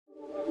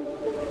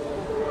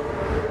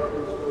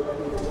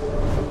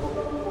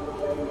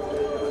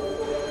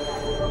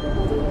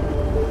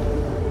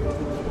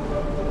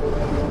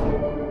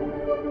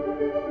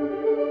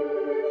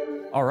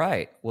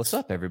right. What's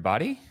up,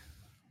 everybody?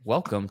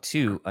 Welcome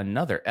to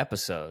another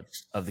episode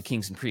of the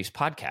Kings and Priests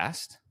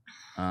podcast.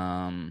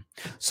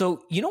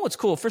 So you know what's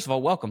cool? First of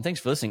all, welcome. Thanks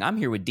for listening. I'm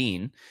here with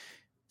Dean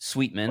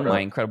Sweetman, my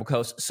incredible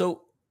co-host.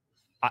 So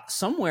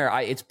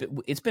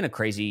it's been a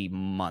crazy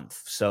month.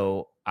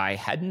 So I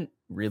hadn't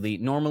really,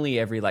 normally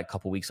every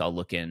couple weeks I'll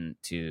look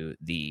into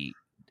the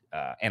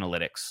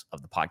analytics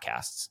of the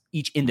podcasts,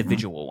 each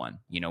individual one.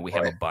 You know, we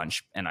have a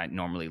bunch, and I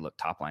normally look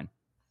top line.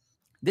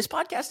 This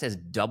podcast has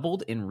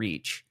doubled in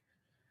reach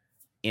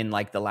in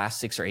the last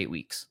 6 or 8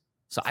 weeks.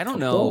 So I don't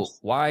know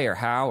why or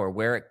how or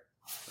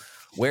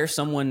where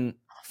someone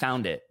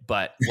found it,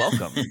 but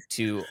welcome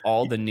to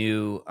all the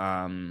new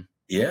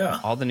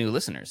all the new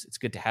listeners. It's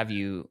good to have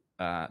you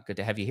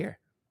here.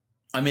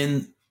 I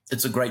mean,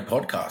 it's a great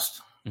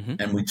podcast,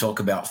 and we talk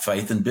about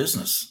faith and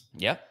business.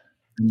 Yep.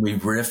 We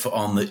riff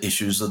on the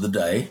issues of the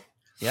day.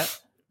 Yep.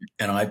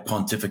 And I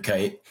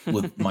pontificate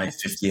with my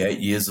 58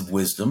 years of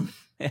wisdom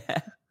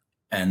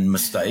and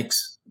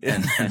mistakes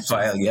and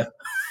failure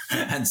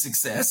and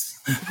success.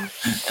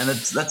 And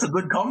that's a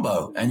good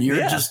combo. And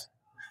you're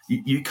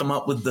you come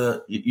up with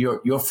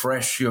you're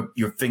fresh,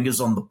 your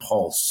fingers on the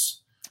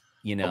pulse,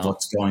 of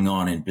what's going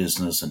on in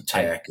business and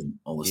tech and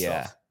all this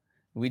stuff.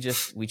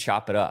 We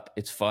chop it up.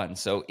 It's fun.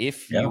 So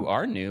if you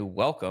are new,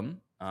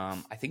 welcome.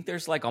 I think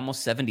there's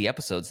almost 70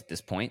 episodes at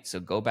this point. So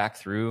go back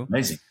through.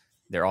 Amazing.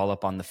 They're all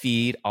up on the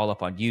feed, all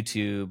up on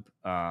YouTube.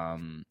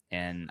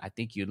 And I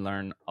think you'd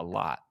learn a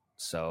lot.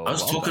 So I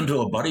was talking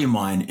to a buddy of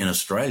mine in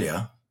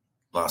Australia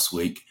last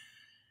week,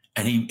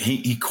 and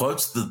he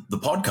quotes the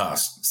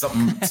podcast,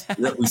 something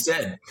that we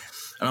said.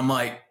 And I'm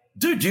like,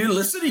 dude, do you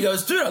listen? He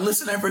goes, dude, I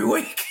listen every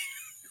week.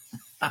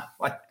 I'm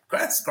like,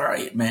 that's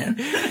great, man.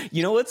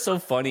 You know what's so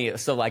funny?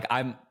 So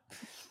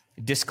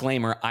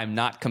disclaimer, I'm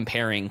not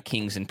comparing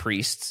Kings and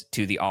Priests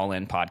to the All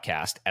In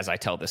podcast as I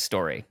tell this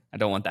story. I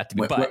don't want that to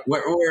be, but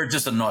we're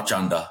just a notch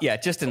under. Yeah,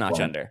 just a notch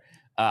under.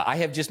 I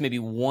have just maybe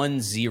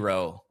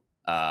 1-0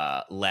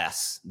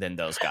 less than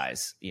those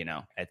guys, in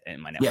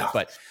my network. Yeah.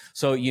 But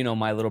so,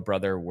 my little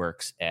brother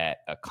works at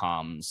a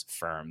comms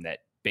firm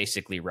that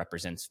basically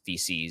represents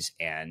VCs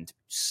and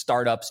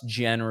startups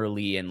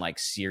generally in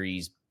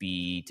Series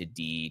B to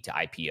D to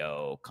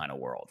IPO kind of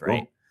world,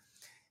 right? Cool.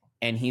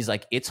 And he's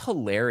like, it's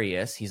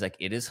hilarious. He's like,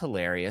 it is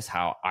hilarious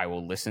how I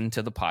will listen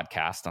to the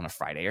podcast on a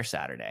Friday or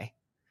Saturday.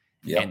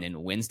 Yep. And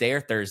then Wednesday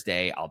or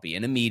Thursday, I'll be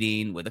in a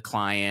meeting with a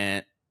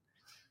client,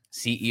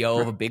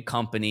 CEO of a big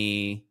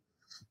company,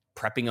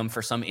 prepping them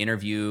for some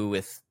interview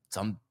with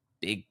some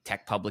big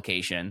tech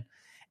publication.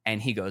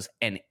 And he goes,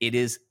 and it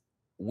is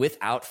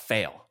without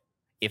fail,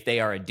 if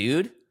they are a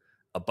dude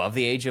above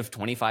the age of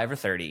 25 or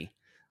 30,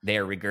 they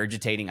are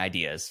regurgitating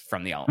ideas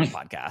from the All In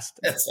podcast.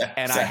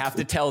 And I have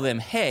to tell them,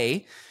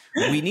 hey,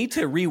 we need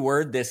to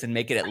reword this and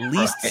make it at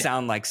least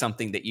sound like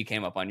something that you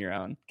came up on your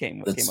own.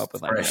 Came up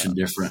with fresh and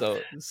different.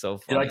 So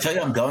funny. Did I tell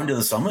you I'm going to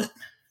the summit?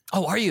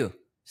 Oh, are you?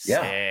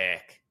 Yeah.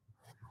 Sick.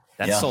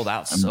 That sold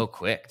out so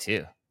quick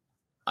too.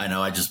 I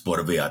know. I just bought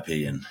a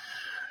VIP and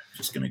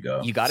just going to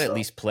go. You got to at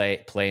least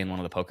play in one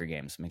of the poker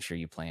games. Make sure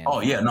you play in.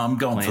 Oh yeah, no, I'm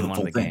going for the one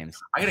full of the thing. Games.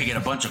 I got to get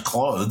a bunch of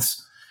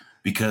clothes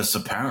because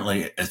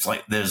apparently it's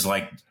there's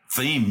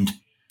themed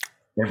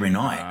every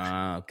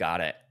night. Oh,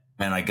 got it.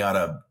 And I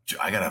gotta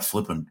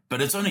flip them,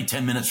 but it's only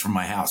 10 minutes from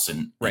my house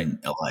in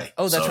LA.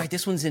 Oh, that's right.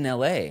 This one's in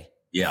LA.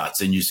 Yeah, it's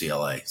in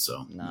UCLA.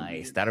 So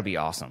nice. That'll be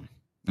awesome.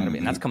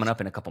 And that's coming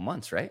up in a couple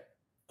months, right?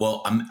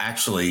 Well, I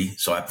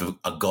have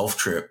a golf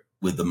trip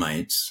with the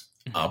mates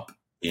up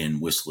in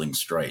Whistling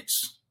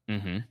Straits.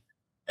 Mm-hmm.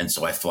 And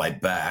so I fly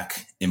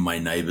back in my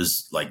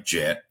neighbor's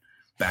jet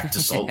back to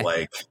Salt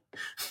Lake,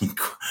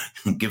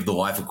 give the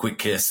wife a quick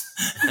kiss,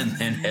 and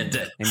then head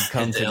to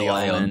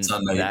LA on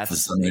Sunday for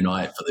Sunday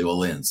night for the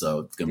All In. So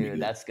it's gonna be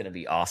good. That's gonna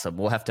be awesome.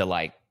 We'll have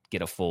to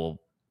get a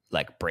full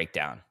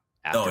breakdown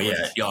afterwards.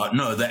 Oh yeah.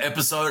 No, the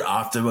episode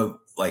after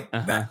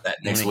that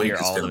next week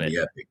is gonna be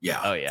epic.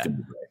 Yeah. Oh yeah.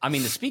 I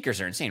mean, the speakers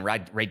are insane.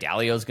 Ray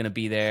Dalio's gonna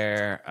be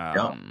there.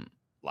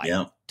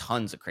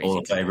 Tons of crazy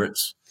all the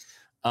favorites.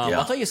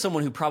 I'll tell you,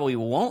 someone who probably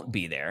won't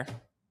be there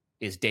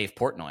is Dave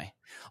Portnoy.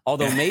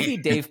 Although maybe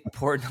Dave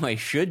Portnoy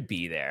should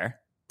be there.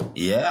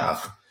 Yeah.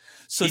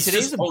 So he's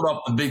just pulled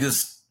up the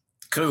biggest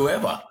coup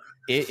ever.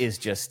 It is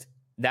just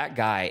that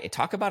guy.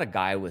 Talk about a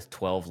guy with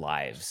 12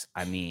 lives.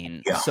 I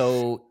mean,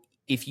 so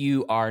if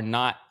you don't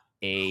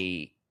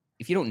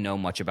know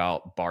much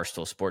about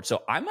Barstool Sports,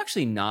 so I'm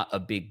actually not a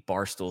big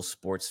Barstool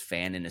Sports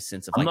fan in a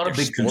sense of not their a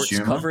big sports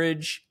consumer.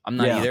 Coverage. I'm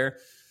not either.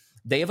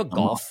 They have a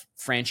golf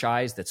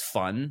franchise that's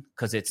fun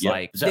because it's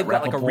they've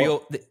got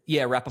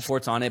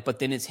Rappaport's on it, but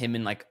then it's him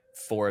and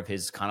 4 of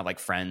his kind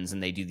of friends,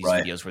 and they do these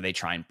videos where they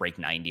try and break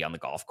 90 on the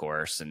golf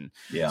course, and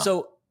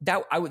so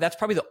that's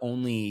probably the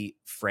only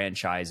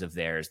franchise of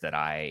theirs that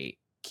I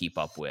keep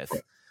up with.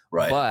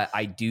 Right. But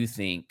I do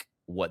think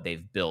what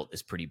they've built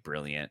is pretty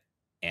brilliant,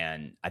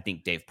 and I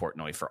think Dave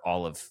Portnoy, for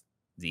all of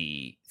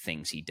the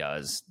things he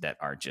does that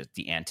are just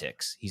the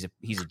antics, he's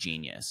a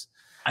genius.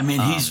 I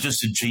mean, he's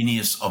just a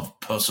genius of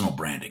personal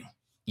branding.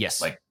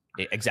 Yes,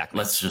 exactly.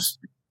 Let's just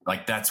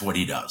Like that's what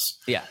he does.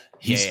 Yeah.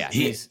 He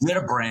had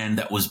a brand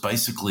that was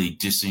basically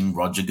dissing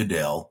Roger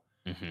Goodell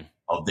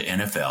of the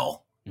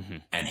NFL,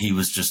 and he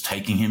was just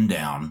taking him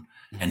down,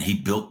 and he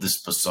built this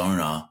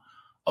persona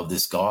of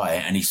this guy,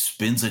 and he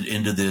spins it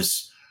into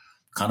this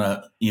kind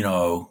of,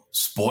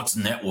 sports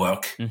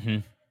network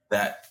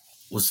that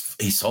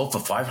he sold for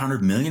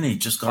 $500 million. He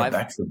just got it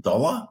back for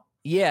 $1.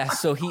 Yeah.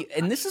 So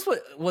and this is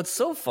what's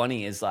so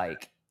funny is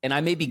like, and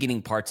I may be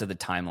getting parts of the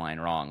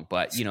timeline wrong,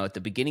 but at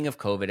the beginning of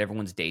COVID,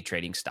 everyone's day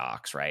trading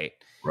stocks, right?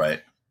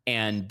 Right.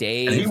 And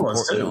Dave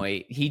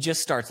Portnoy, he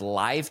just starts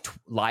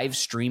live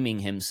streaming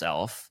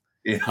himself.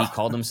 Yeah. He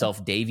called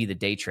himself Davey the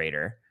Day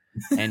Trader,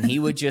 and he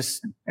would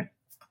just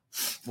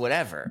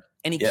whatever.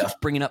 And he keeps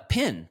bringing up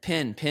pin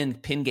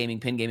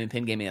gaming,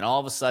 and all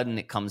of a sudden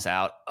it comes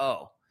out,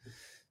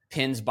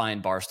 Pin's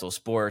buying Barstool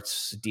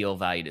Sports, deal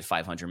valued at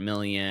 $500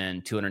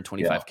 million,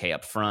 $225K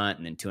up front,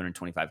 and then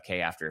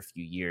 $225K after a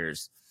few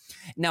years.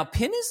 Now,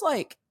 Pin is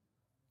like,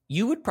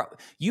 you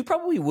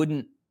probably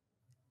wouldn't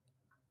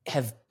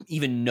have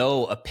even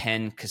know a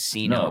Penn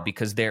casino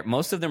because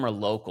most of them are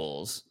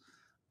locals.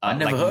 I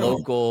never heard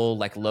local,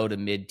 like low to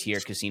mid tier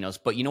casinos.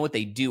 But you know what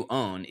they do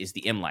own is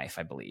the M Life,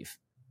 I believe.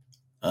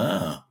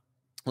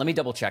 Let me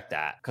double check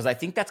that, because I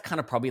think that's kind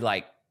of probably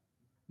like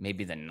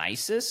maybe the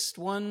nicest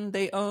one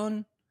they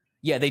own.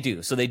 Yeah, they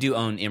do. So they do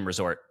own M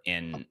Resort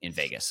in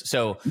Vegas.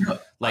 So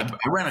I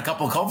ran a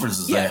couple of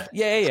conferences there.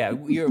 Yeah.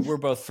 We're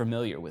both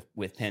familiar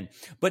with Penn,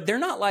 but they're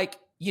not like,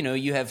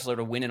 you have sort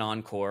of Wynn and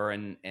Encore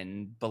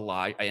and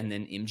Bellagio and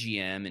then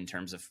MGM in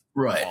terms of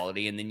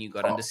quality. And then you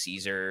go down to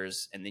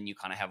Caesars, and then you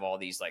kind of have all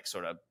these like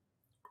sort of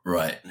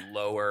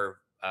lower.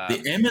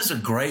 The M is a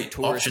great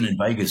option in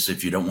Vegas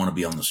if you don't want to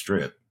be on the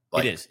Strip.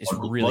 It is. It's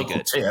really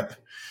good. Tip.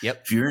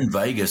 Yep. If you're in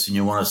Vegas and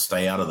you want to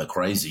stay out of the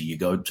crazy, you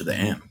go to the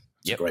M.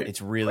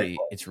 It's really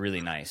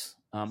nice.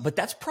 But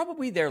that's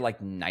probably their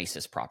like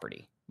nicest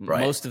property.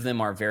 Right. Most of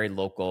them are very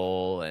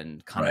local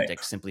and kind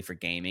of simply for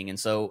gaming. And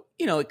so,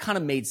 it kind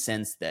of made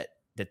sense that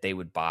they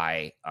would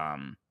buy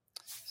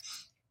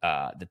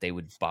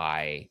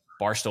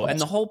Barstool.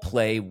 And the whole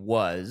play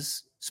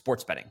was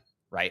sports betting,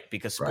 right?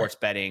 Because sports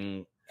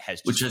betting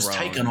has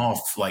taken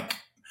off. Like,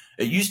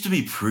 it used to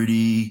be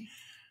pretty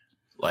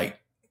like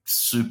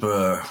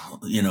super,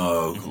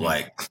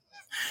 like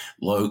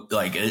low,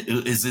 like it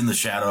is in the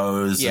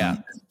shadows,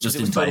 and just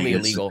in totally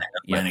Vegas, illegal,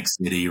 Atlantic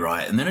City,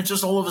 right? And then it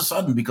just all of a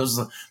sudden, because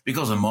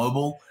of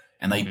mobile,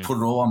 and they put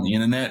it all on the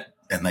internet,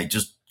 and they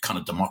just kind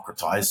of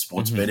democratize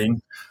sports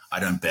betting.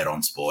 I don't bet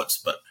on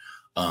sports, but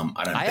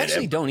I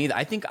actually don't either.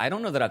 I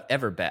don't know that I've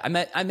ever bet.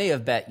 I may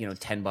have bet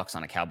 $10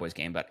 on a Cowboys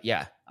game, but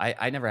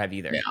I never have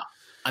either. Yeah,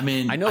 I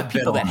mean, I know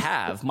people that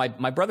have. My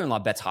brother-in-law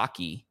bets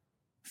hockey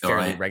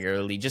fairly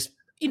regularly, just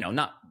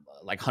not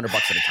like $100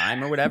 at a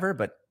time or whatever,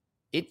 but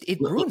it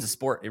ruins the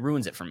sport. It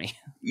ruins it for me.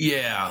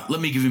 Yeah. Let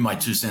me give you my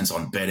 2 cents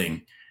on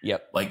betting.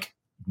 Yep. Like,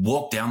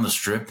 walk down the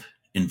Strip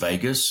in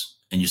Vegas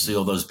and you see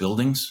all those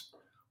buildings,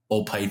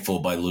 all paid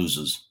for by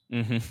losers.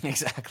 Mm-hmm.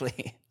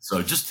 Exactly.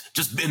 So just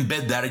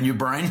embed that in your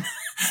brain,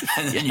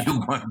 and then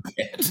you won't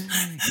bet.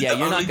 Yeah,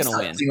 you're not going to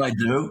win. The thing I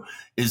do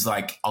is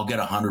like, I'll get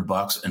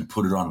 $100 and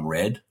put it on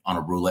red on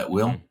a roulette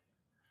wheel,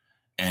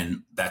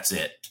 and that's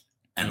it.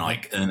 And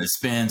and it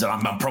spins, and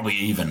I'm probably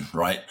even,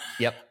 right?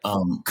 Yep.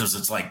 Because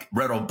it's like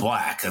red or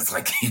black. It's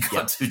like you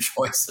got two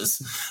choices.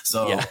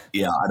 So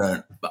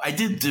I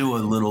did do a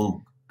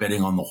little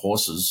betting on the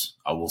horses,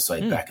 I will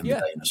say, back in the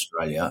day in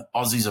Australia.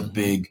 Aussie's a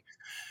big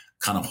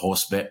kind of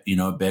horse bet,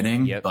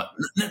 betting, but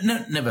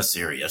never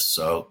serious.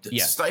 So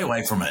stay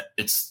away from it.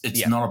 It's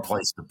not a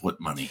place to put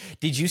money.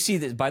 Did you see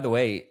this, by the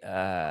way,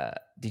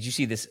 did you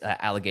see this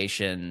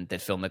allegation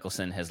that Phil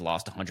Mickelson has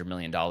lost $100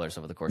 million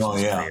over the course of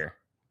his career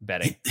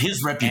betting?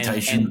 His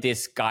reputation. And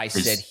this guy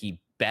said he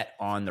bet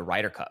on the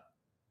Ryder Cup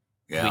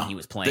when he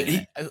was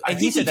playing.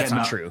 He said that's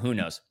not true. Who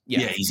knows?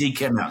 Yeah, he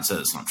came out and said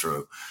it's not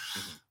true.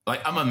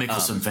 Like, I'm a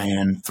Mickelson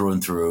fan through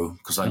and through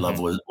because I love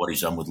what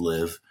he's done with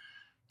Liv.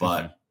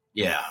 But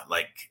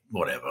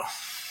whatever.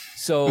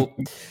 So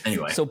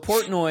anyway, so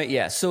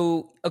Portnoy,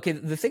 So okay,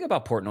 the thing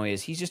about Portnoy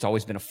is he's just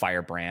always been a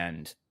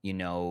firebrand.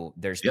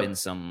 There's been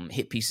some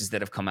hit pieces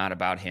that have come out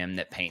about him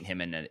that paint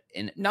him in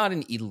not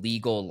an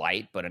illegal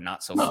light, but a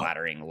not so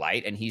flattering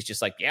light. And he's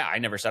just like, I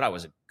never said I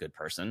was a good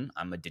person.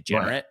 I'm a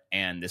degenerate,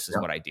 and this is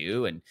what I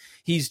do. And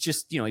he's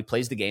just, he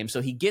plays the game.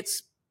 So he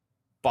gets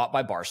bought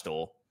by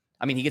Barstool.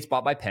 I mean, he gets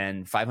bought by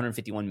Penn,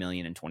 $551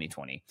 million in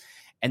 2020.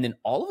 And then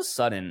all of a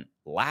sudden,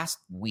 last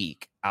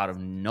week, out of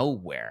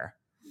nowhere,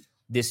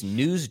 this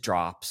news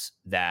drops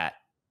that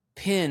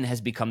Penn has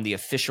become the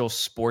official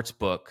sports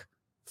book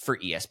for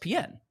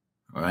ESPN.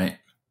 Right.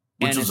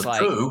 Which is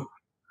true.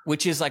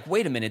 Which is like,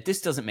 wait a minute,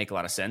 this doesn't make a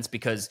lot of sense,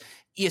 because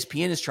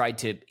ESPN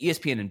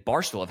and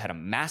Barstool have had a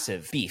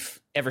massive beef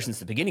ever since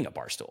the beginning of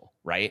Barstool,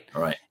 right?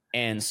 Right.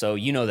 And so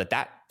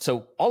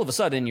so all of a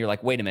sudden you're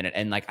like, wait a minute.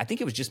 And like, I think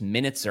it was just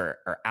minutes or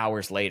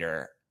hours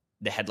later,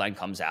 the headline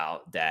comes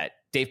out that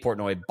Dave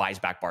Portnoy buys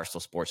back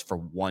Barstool Sports for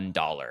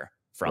 $1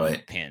 from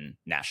Penn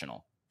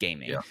National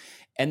Gaming. Yeah.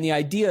 And the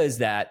idea is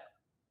that,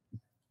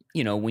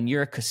 when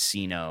you're a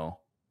casino,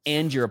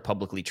 and you're a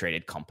publicly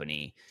traded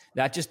company.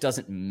 That just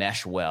doesn't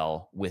mesh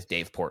well with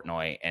Dave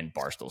Portnoy and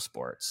Barstool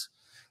Sports.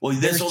 Well,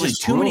 There's all these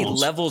just too many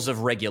rules. levels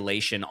of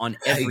regulation on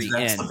every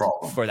That's end the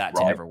problem, for that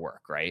to ever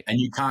work, right? And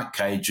you can't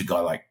cage a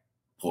guy like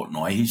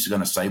Portnoy. He's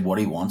going to say what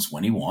he wants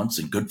when he wants,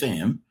 and good for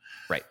him.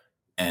 Right.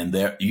 And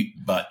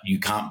but you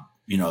can't,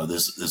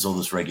 there's all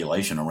this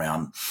regulation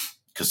around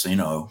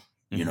casino,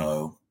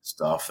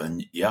 stuff.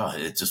 And yeah,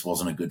 it just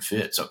wasn't a good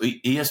fit. So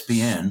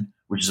ESPN,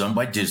 which is owned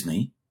by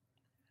Disney,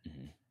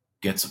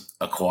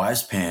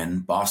 acquires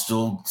Penn,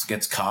 Barstool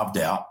gets carved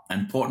out,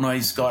 and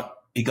Portnoy's got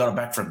it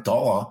back for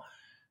 $1,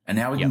 and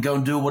now he can go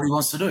and do what he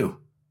wants to do.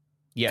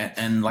 Yeah.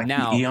 And like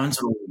now, he owns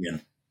it all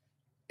again.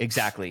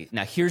 Exactly.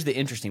 Now, here's the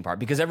interesting part,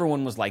 because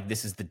everyone was like,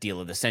 this is the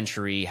deal of the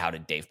century. How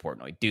did Dave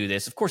Portnoy do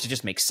this? Of course, it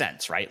just makes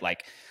sense, right?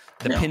 Like,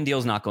 the Penn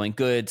deal's not going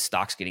good.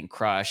 Stock's getting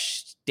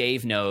crushed.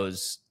 Dave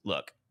knows,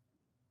 look,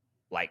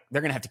 like,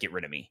 they're going to have to get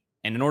rid of me.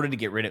 And in order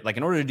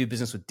to do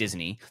business with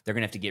Disney, they're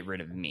going to have to get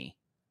rid of me.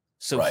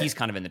 So he's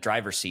kind of in the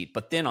driver's seat.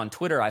 But then on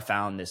Twitter, I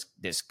found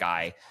this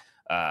guy,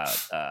 like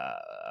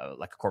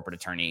a corporate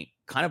attorney,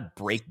 kind of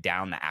break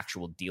down the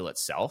actual deal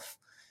itself.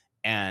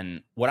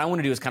 And what I want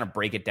to do is kind of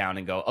break it down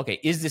and go, okay,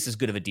 is this as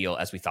good of a deal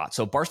as we thought?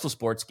 So Barstool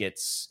Sports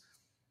gets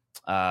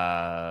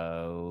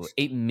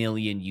 8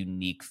 million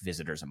unique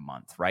visitors a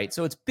month, right?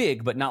 So it's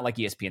big, but not like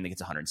ESPN that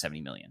gets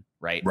 170 million,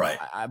 right? Right.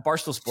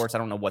 Barstool Sports, I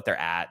don't know what they're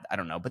at. I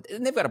don't know, but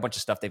they've got a bunch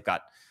of stuff. They've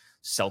got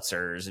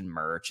seltzers and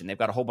merch, and they've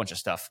got a whole bunch of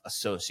stuff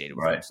associated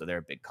with them. So they're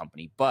a big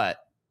company. But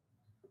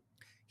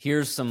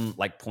here's some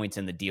like points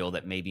in the deal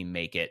that maybe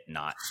make it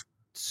not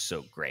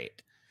so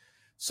great.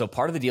 So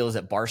part of the deal is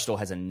that Barstool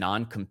has a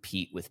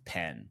non-compete with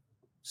Penn.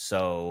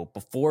 So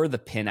before the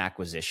Penn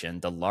acquisition,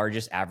 the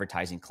largest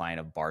advertising client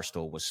of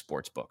Barstool was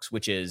Sportsbooks,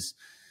 which is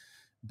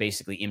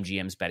basically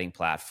MGM's betting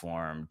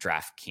platform,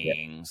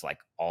 DraftKings, like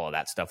all of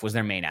that stuff was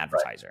their main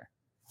advertiser.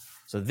 Right.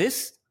 So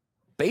this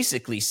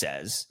basically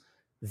says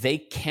they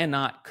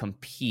cannot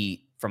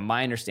compete, from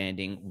my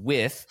understanding,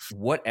 with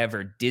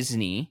whatever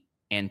Disney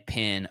and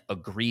Penn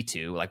agree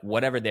to, like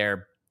whatever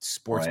their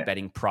sports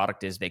betting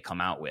product is they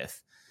come out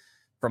with.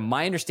 From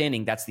my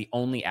understanding, that's the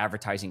only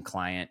advertising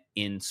client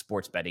in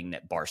sports betting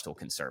that Barstool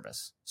can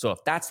service. So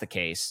if that's the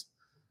case,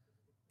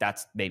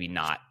 that's maybe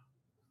not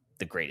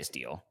the greatest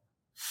deal.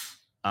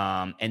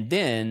 And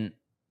then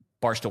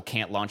Barstool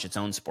can't launch its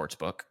own sports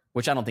book,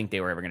 which I don't think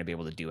they were ever going to be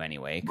able to do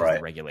anyway, because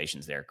the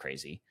regulations there are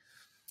crazy.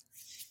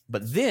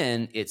 But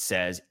then it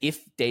says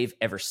if Dave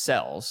ever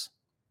sells,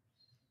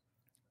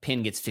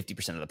 Penn gets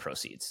 50% of the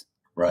proceeds.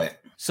 Right.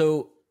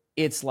 So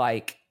it's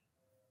like,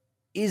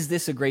 is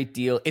this a great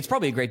deal? It's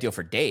probably a great deal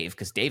for Dave,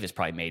 because Dave has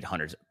probably made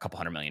 $100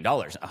 million,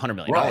 $100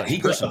 million. Right. He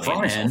got the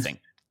front end. Thing.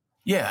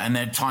 Yeah, and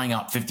they're tying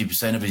up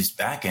 50% of his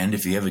back end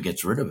if he ever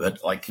gets rid of it.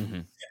 Like,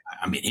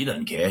 I mean, he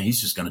doesn't care.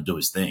 He's just going to do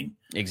his thing.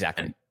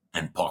 Exactly.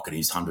 And pocket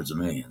his hundreds of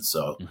millions.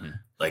 So,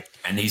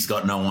 and he's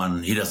got no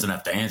one. He doesn't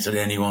have to answer to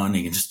anyone.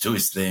 He can just do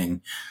his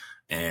thing.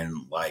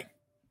 And, like,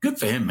 good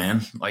for him,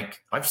 man.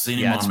 Like, I've seen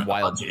him on a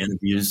bunch of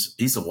interviews.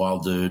 He's a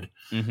wild dude.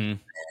 And,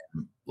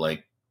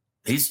 like,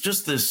 he's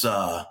just this,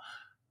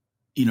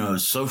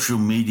 social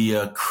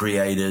media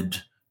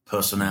created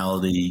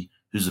personality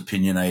who's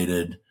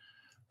opinionated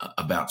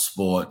about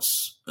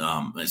sports.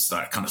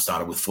 It kind of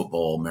started with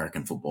football,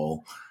 American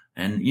football.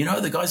 And,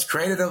 the guy's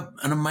created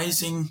an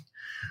amazing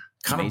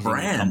kind of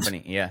brand.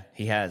 Company. Yeah,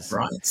 he has.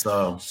 Right.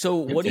 So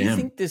what do you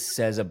think this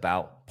says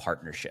about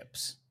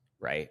partnerships?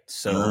 Right.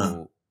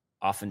 So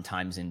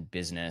oftentimes in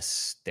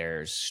business,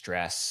 there's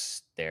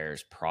stress,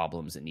 there's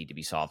problems that need to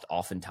be solved.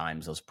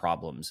 Oftentimes those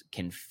problems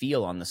can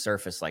feel on the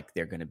surface like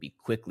they're going to be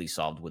quickly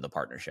solved with a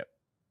partnership.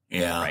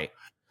 Yeah. Right.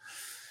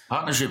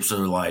 Partnerships are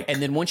like,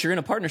 and then once you're in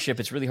a partnership,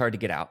 it's really hard to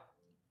get out.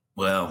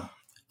 Well,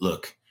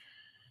 look,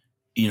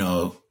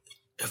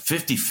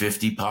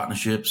 50-50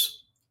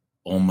 partnerships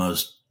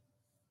almost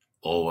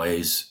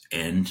always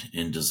end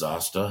in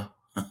disaster,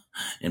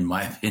 in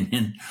my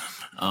opinion.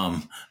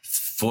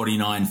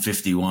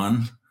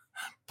 49-51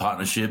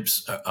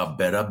 partnerships are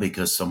better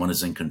because someone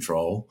is in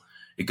control.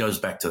 It goes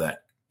back to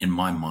that, in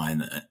my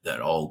mind,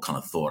 that old kind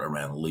of thought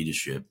around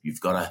leadership.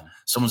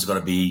 Someone's got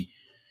to be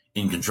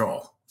in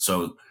control.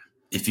 So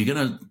if you're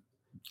going to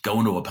go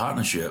into a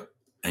partnership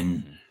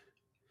and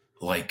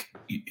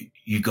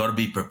you got to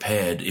be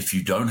prepared, if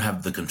you don't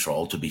have the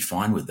control, to be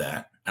fine with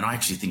that. And I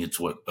actually think it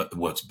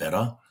works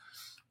better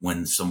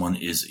when someone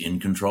is in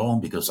control,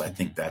 because I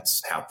think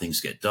that's how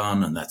things get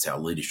done and that's how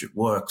leadership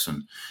works.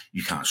 And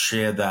you can't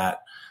share that.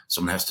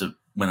 Someone has to,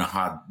 when a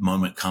hard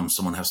moment comes,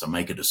 someone has to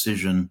make a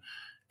decision,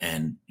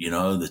 and,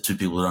 the two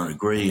people don't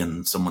agree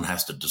and someone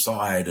has to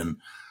decide,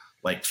 and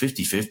like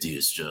 50-50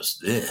 is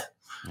just,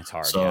 it's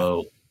hard.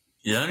 So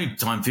the only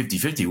time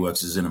 50-50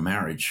 works is in a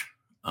marriage.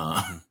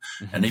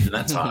 And even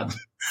that's hard.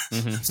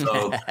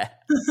 So,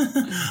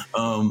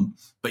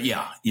 but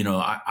yeah,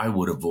 I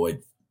would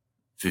avoid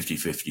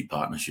 50-50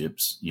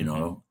 partnerships,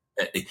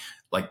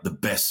 like the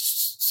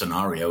best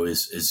scenario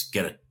is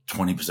get a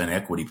 20%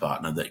 equity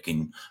partner that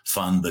can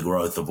fund the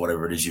growth of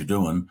whatever it is you're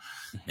doing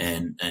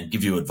and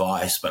give you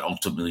advice, but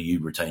ultimately you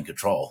retain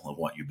control of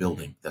what you're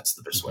building. That's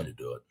the best way to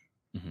do it.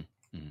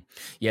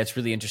 Yeah, it's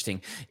really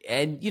interesting.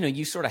 And,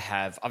 you sort of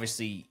have,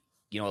 obviously,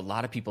 a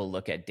lot of people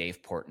look at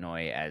Dave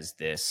Portnoy as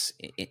this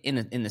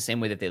in the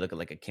same way that they look at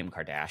like a Kim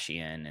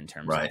Kardashian in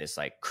terms of this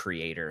like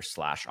creator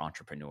 /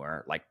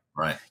 entrepreneur. Like,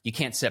 you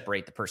can't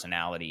separate the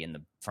personality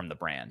from the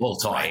brand. Well,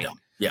 it's all right.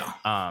 Yeah.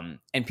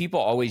 And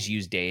people always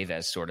use Dave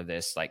as sort of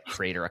this like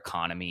creator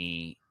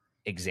economy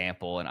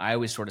example. And I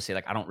always sort of say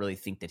like, I don't really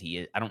think that he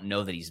is. I don't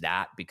know that he's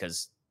that,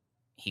 because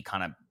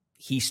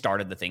he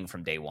started the thing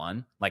from day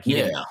one. Like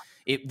the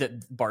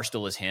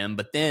Barstool is him,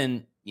 but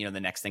then, the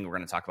next thing we're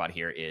going to talk about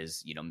here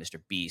is, Mr.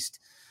 Beast.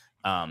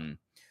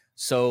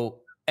 So,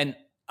 and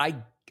I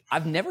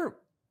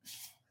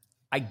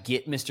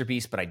get Mr.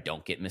 Beast, but I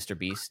don't get Mr.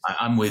 Beast.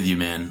 I'm with you,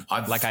 man.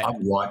 I've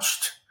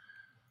watched,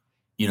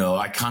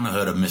 I kind of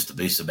heard of Mr.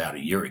 Beast about a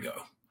year ago.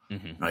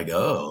 And I go,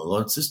 oh,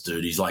 what's this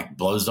dude? He's like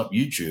blows up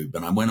YouTube.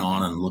 And I went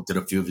on and looked at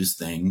a few of his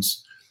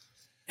things,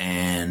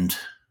 and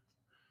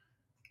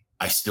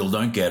I still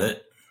don't get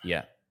it.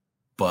 Yeah.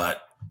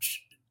 But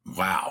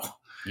wow.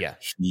 Yeah.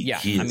 He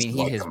is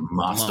like a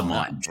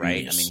mastermind,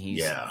 right? I mean,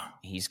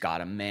 he's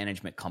got a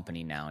management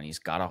company now, and he's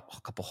got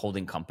a couple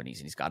holding companies,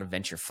 and he's got a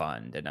venture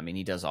fund. And I mean,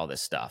 he does all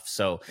this stuff.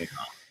 So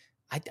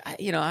I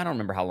don't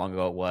remember how long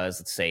ago it was.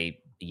 Let's say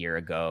a year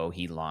ago,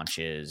 he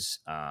launches,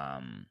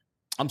 in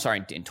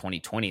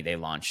 2020, they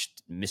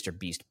launched Mr.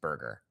 Beast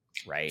Burger,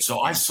 right?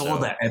 So I saw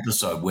that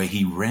episode where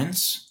he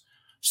rents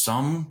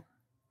some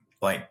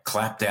like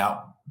clapped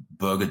out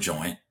burger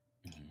joint.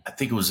 I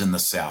think it was in the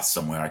South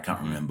somewhere. I can't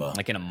remember.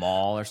 Like in a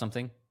mall or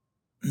something?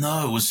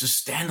 No, it was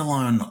just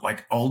standalone,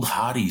 like Old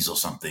Hardee's or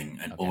something,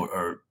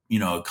 or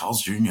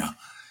Carl's Jr.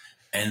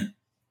 And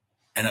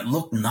it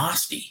looked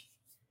nasty.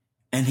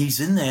 And he's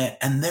in there,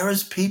 and there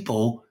is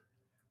people,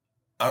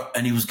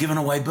 and he was giving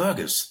away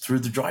burgers through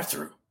the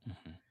drive-thru.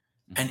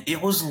 And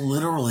it was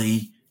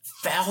literally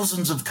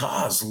thousands of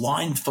cars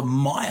lined for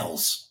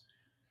miles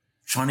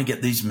trying to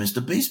get these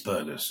Mr. Beast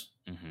burgers.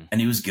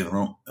 And he was giving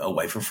them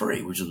away for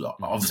free, which was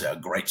obviously a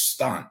great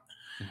stunt.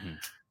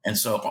 And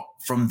so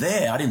from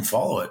there, I didn't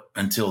follow it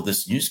until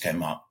this news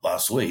came up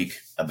last week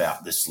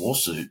about this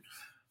lawsuit.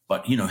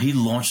 But, he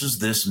launches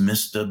this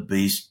Mr.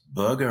 Beast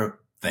burger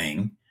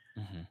thing.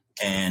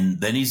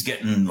 And then he's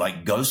getting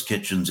like ghost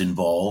kitchens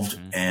involved.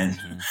 And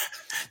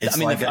it's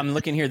I'm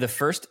looking here. The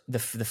first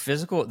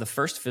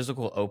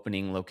physical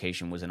opening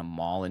location was in a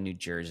mall in New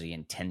Jersey,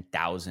 and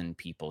 10,000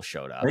 people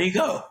showed up. There you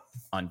go.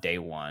 On day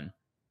one.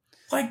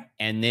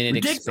 And then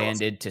it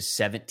expanded to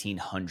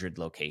 1,700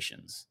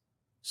 locations.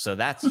 So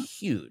that's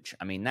huge.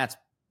 I mean, that's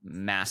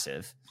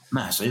massive.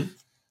 Massive.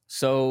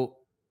 So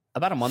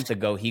about a month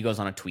ago, he goes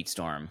on a tweet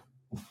storm.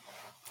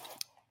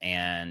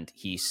 And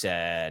he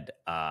said,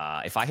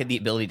 if I had the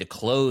ability to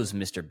close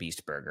Mr.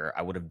 Beast Burger,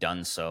 I would have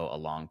done so a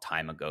long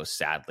time ago.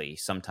 Sadly,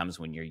 sometimes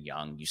when you're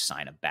young, you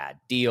sign a bad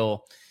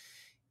deal.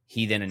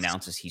 He then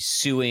announces he's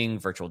suing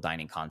Virtual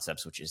Dining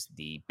Concepts, which is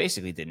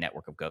basically the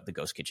network of the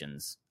ghost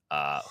kitchens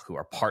who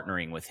are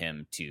partnering with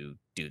him to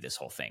do this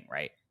whole thing,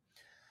 right?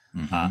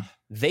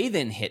 They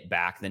then hit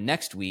back the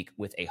next week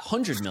with a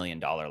 $100 million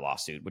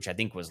lawsuit, which I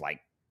think was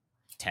like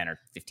 10 or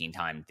 15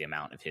 times the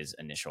amount of his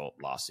initial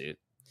lawsuit.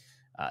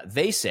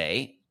 They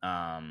say,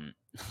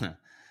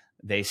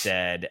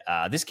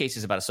 this case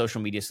is about a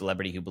social media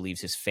celebrity who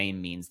believes his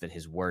fame means that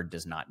his word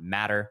does not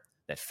matter,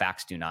 that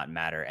facts do not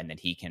matter, and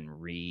that he can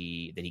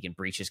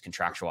breach his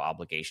contractual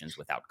obligations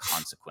without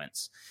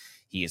consequence.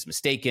 He is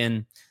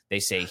mistaken. They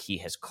say he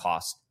has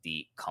cost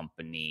the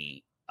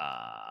company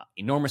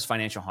enormous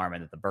financial harm,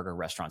 and that the burger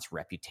restaurant's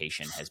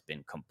reputation has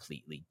been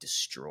completely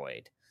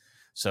destroyed.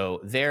 So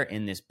they're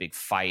in this big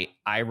fight.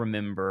 I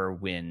remember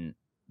when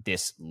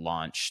this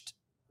launched,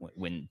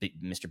 when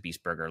Mr.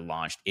 Beast Burger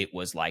launched, it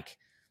was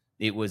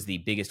the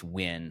biggest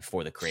win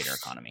for the creator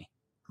economy.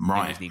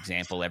 Right. It was the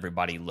example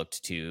everybody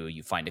looked to.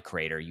 You find a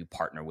creator, you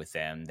partner with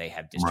them, they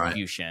have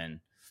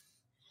distribution,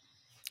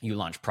 you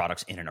launch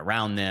products in and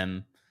around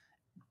them,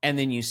 and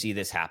then you see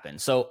this happen.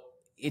 So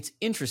it's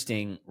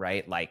interesting,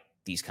 right? Like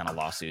these kind of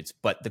lawsuits.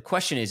 But the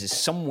question is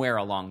somewhere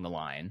along the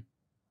line,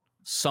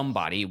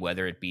 somebody,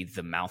 whether it be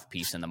the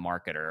mouthpiece and the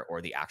marketer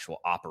or the actual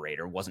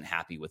operator, wasn't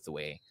happy with the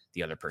way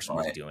the other person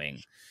was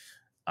doing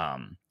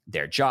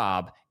their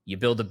job. You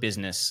build a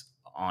business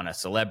on a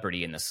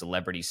celebrity, and the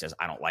celebrity says,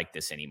 I don't like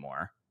this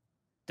anymore.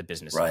 The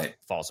business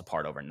falls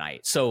apart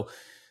overnight. So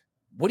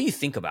what do you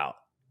think about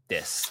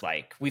this?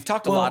 Like, we've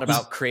talked a lot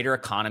about creator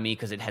economy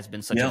because it has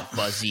been such a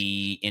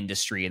buzzy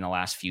industry in the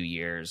last few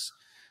years.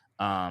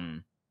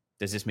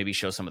 Does this maybe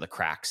show some of the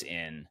cracks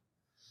in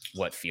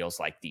what feels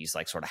like these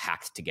like sort of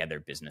hacked together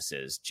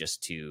businesses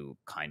just to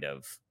kind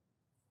of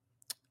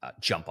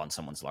jump on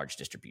someone's large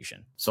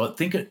distribution? So I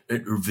think it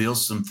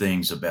reveals some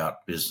things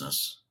about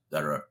business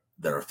that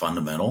are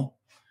fundamental.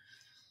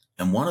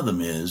 And one of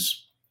them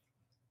is,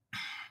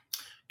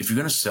 if you're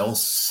going to sell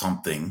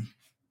something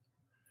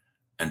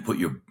and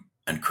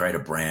create a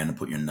brand and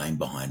put your name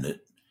behind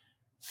it,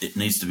 it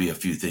needs to be a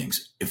few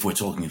things. If we're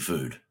talking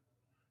food,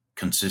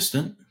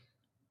 consistent.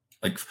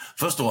 Like,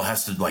 first of all, it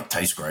has to like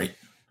taste great.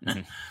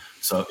 Mm-hmm.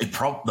 So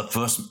the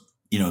first,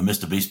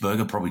 Mr. Beast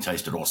burger probably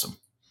tasted awesome.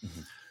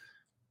 Mm-hmm.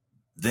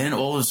 Then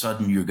all of a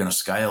sudden you're going to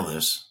scale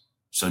this.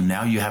 So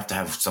now you have to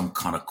have some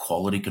kind of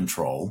quality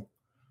control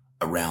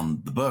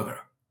around the burger.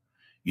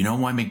 You know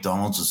why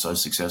McDonald's is so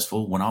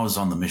successful? When I was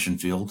on the mission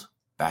field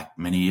back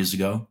many years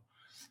ago,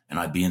 and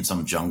I'd be in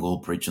some jungle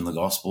preaching the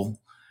gospel,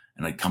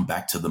 and I'd come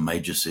back to the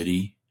major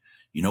city,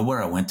 you know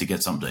where I went to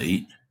get something to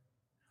eat?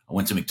 I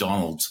went to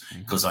McDonald's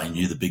because I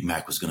knew the Big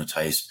Mac was going to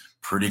taste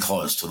pretty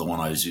close to the one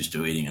I was used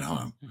to eating at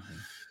home. Mm-hmm.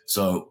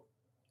 So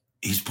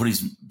he's put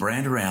his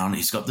brand around.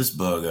 He's got this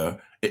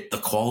burger. The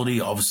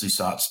quality obviously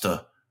starts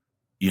to,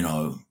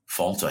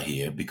 falter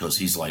here because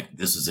he's like,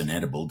 this is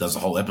inedible. Does a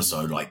whole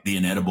episode like the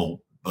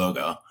inedible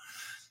burger.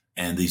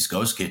 And these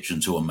ghost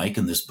kitchens who are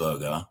making this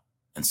burger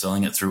and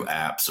selling it through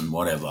apps and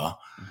whatever.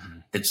 Mm-hmm.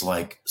 It's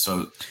like,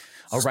 so.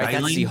 Oh, right.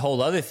 That's the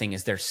whole other thing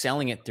is they're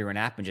selling it through an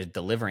app and just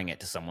delivering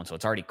it to someone. So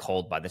it's already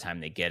cold by the time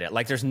they get it.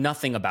 Like there's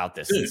nothing about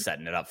this that's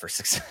setting it up for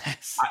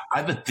success. I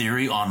have a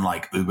theory on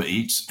like Uber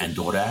Eats and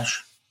DoorDash.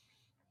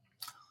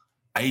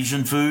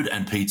 Asian food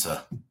and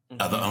pizza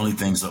are the only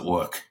things that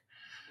work.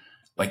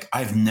 Like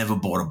I've never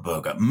bought a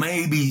burger.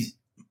 Maybe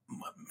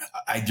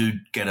I do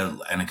get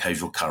an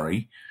occasional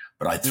curry,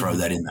 but I throw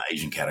that in the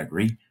Asian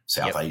category,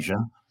 South Asia.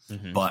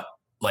 Mm-hmm. But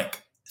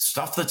like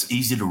stuff that's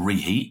easy to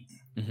reheat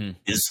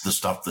is the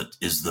stuff that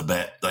is the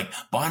best. Like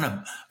buying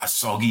a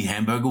soggy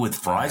hamburger with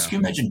fries. Can you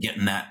imagine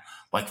getting that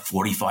like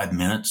 45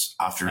 minutes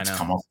after it's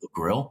come off the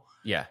grill?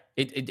 Yeah.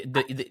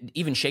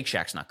 Even Shake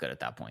Shack's not good at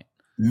that point.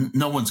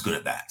 No one's good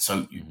at that.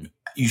 So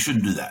you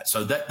shouldn't do that.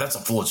 So that's a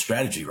flawed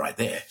strategy right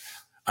there.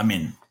 I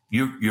mean,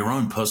 your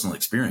own personal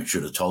experience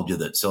should have told you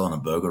that selling a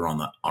burger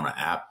on an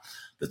app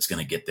that's going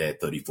to get there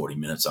 30, 40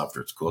 minutes after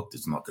it's cooked,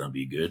 it's not going to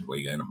be good. Where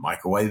you're going to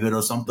microwave it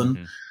or something.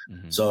 Mm-hmm.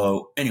 Mm-hmm.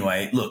 So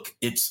anyway, look,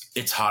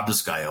 it's hard to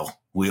scale.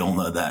 We all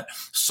know that.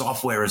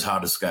 Software is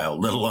hard to scale,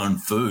 let alone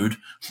food,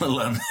 let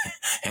alone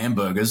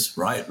hamburgers,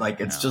 right?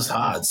 Like it's just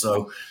hard.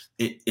 So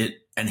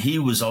and he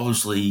was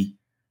obviously,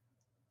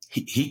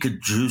 he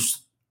could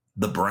juice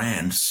the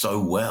brand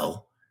so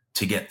well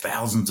to get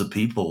thousands of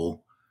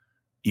people,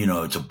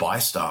 to buy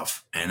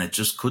stuff, and it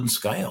just couldn't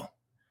scale.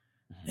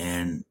 Mm-hmm.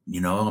 And,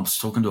 I was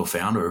talking to a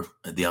founder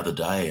the other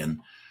day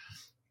and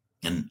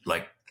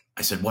like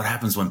I said, what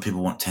happens when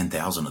people want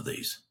 10,000 of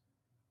these?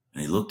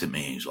 And he looked at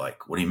me and he's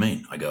like, what do you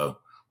mean? I go,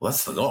 well,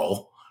 that's the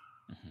goal,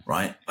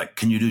 right? Like,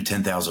 can you do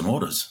 10,000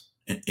 orders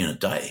in a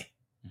day?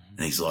 Mm-hmm.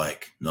 And he's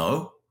like,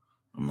 no.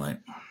 I'm like,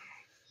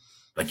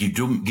 you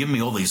do give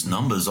me all these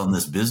numbers on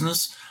this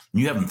business,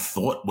 and you haven't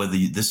thought whether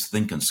this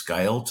thing can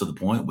scale to the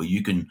point where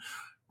you can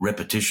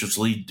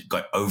repetitiously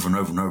go over and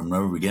over and over and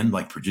over again,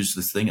 like produce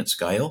this thing at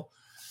scale.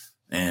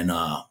 And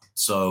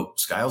so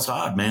scale's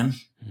hard, man.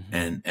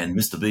 Mm-hmm. And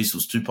Mr. Beast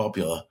was too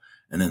popular.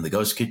 And then the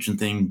Ghost Kitchen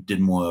thing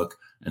didn't work.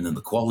 And then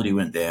the quality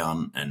went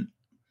down. And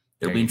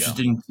it'll be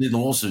interesting to see the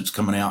lawsuits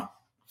coming out.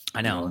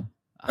 I know.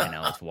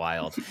 It's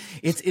wild.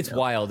 It's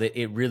wild.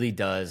 It really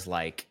does.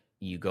 Like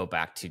you go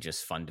back to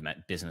just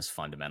business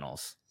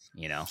fundamentals,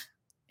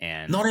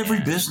 and not every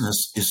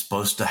business is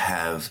supposed to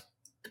have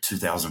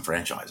 2,000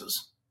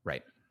 franchises.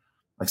 Right.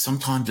 Like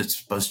sometimes it's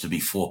supposed to be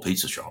 4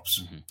 pizza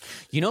shops.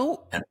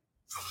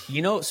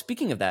 Mm-hmm.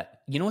 Speaking of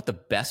that, what the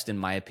best, in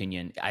my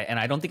opinion, and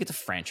I don't think it's a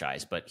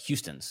franchise, but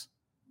Houston's,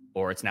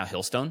 or it's now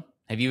Hillstone.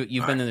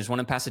 You've been there? There's one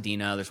in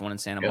Pasadena. There's one in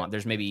Santa Monica.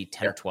 There's maybe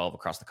 10 or 12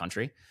 across the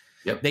country.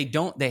 Yep.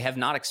 They have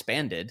not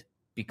expanded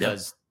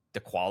because the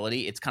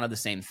quality, it's kind of the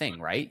same thing,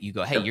 right? You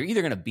go, hey, you're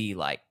either going to be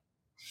like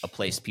a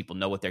place people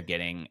know what they're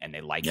getting and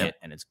they like it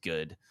and it's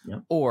good,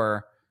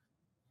 or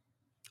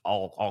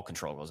all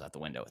control goes out the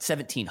window.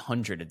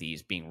 1,700 of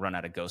these being run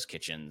out of ghost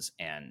kitchens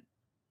and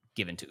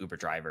given to Uber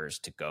drivers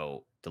to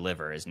go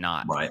deliver is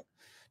not right.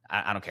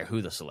 I don't care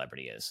who the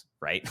celebrity is,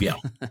 right? Yeah.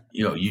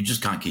 You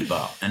just can't keep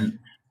up. And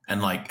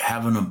like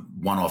having a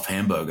one-off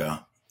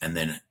hamburger and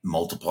then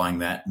multiplying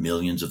that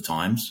millions of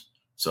times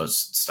so it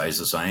stays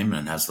the same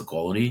and has the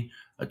quality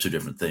are two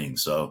different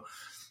things. So,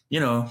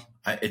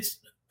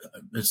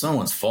 it's no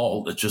one's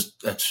fault.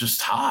 It's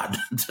just hard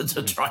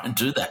to try and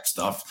do that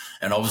stuff.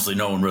 And obviously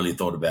no one really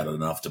thought about it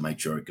enough to make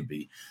sure it could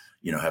be,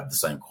 have the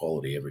same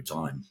quality every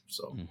time.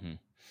 So. Mm-hmm.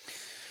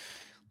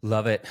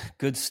 Love it.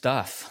 Good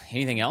stuff.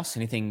 Anything else?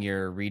 Anything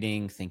you're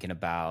reading, thinking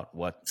about?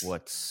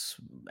 What's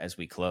as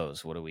we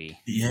close? What do we?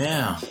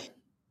 Yeah,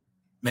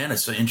 man,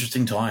 it's an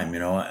interesting time.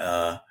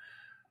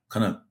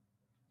 Kind of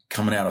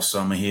coming out of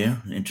summer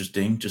here.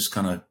 Interesting. Just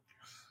kind of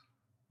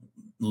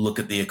look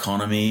at the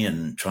economy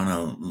and trying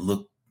to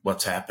look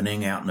what's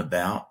happening out and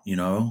about.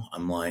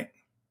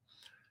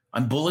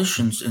 I'm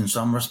bullish in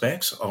some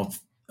respects of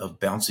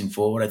bouncing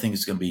forward. I think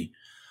it's going to be.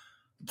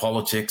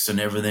 Politics and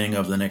everything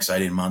over the next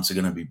 18 months are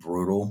going to be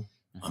brutal.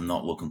 I'm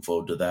not looking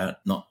forward to that.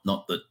 Not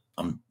that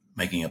I'm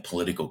making a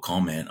political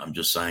comment. I'm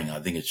just saying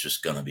I think it's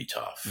just going to be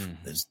tough.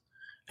 Mm-hmm.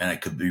 And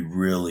it could be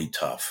really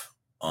tough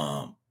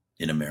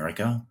in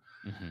America,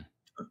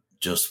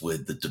 just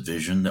with the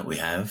division that we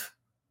have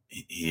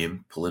here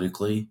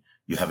politically.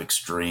 You have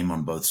extreme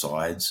on both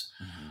sides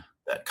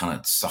that kind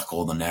of suck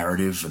all the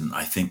narrative. And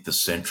I think the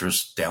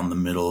centrist, down the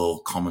middle,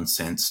 common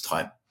sense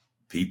type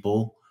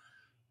people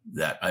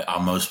that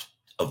are most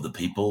of the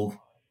people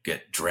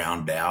get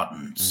drowned out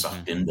and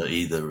sucked into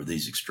either of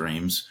these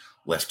extremes,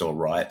 left or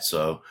right.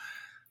 So,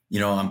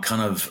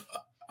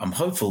 I'm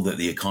hopeful that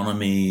the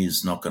economy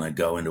is not going to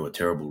go into a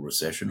terrible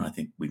recession. I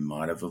think we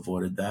might have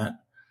avoided that,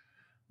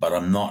 but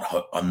I'm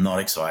not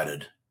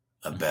excited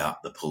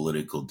about the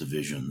political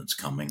division that's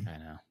coming. I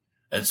know.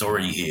 It's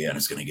already here and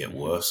it's going to get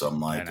worse.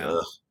 I'm like,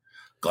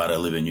 glad I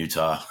live in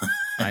Utah.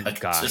 I know. I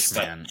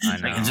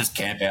can just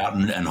camp out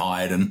and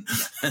hide and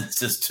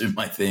just do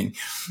my thing.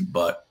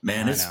 But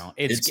man, it's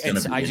going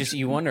to be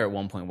you wonder at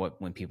one point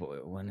when people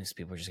are just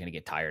going to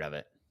get tired of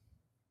it,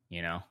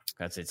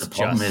 because the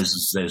problem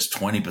is there's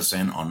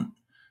 20% on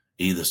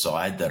either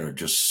side that are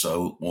just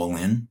so all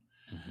in.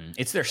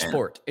 It's their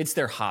sport. It's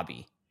their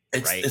hobby.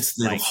 It's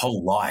their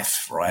whole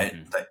life. Right.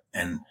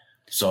 And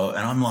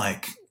I'm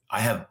like, I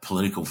have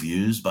political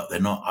views, but they're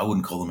not, I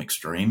wouldn't call them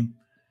extreme.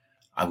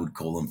 I would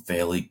call them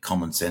fairly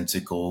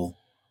commonsensical,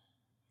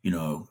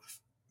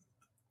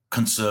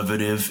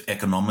 conservative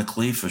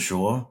economically for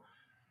sure.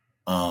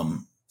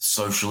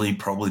 Socially,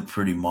 probably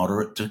pretty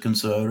moderate to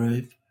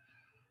conservative.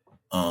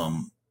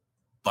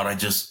 But I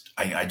just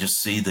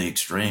see the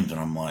extremes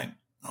and I'm like,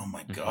 oh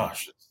my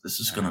gosh, this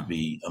is going to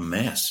be a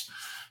mess.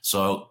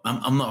 So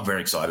I'm not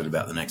very excited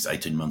about the next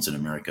 18 months in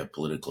America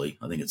politically.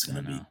 I think it's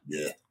going to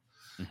be,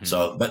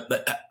 So,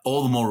 but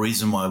all the more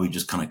reason why we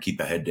just kind of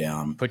keep our head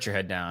down. Put your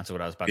head down. That's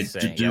what I was about to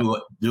say. Do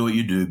what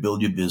you do,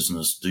 build your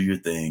business, do your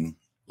thing,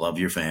 love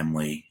your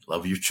family,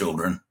 love your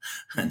children,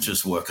 and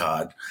just work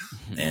hard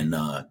and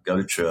go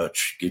to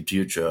church, give to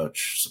your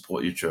church,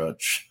 support your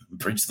church,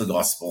 preach the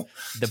gospel.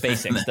 The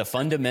basics, the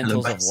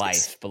fundamentals of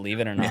life, believe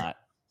it or not,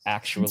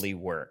 actually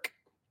work.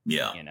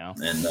 Yeah.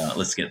 And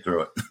let's get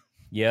through it.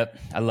 Yep.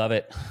 I love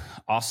it.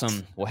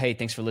 Awesome. Well, hey,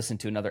 thanks for listening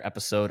to another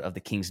episode of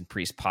the Kings and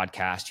Priests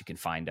podcast. You can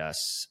find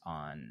us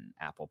on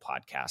Apple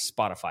Podcasts,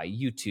 Spotify,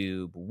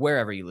 YouTube,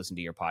 wherever you listen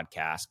to your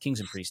podcast.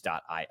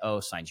 kingsandpriests.io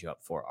signs you up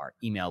for our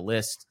email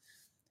list.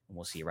 And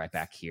we'll see you right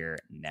back here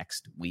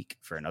next week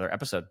for another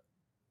episode.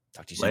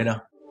 Talk to you soon.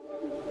 Later.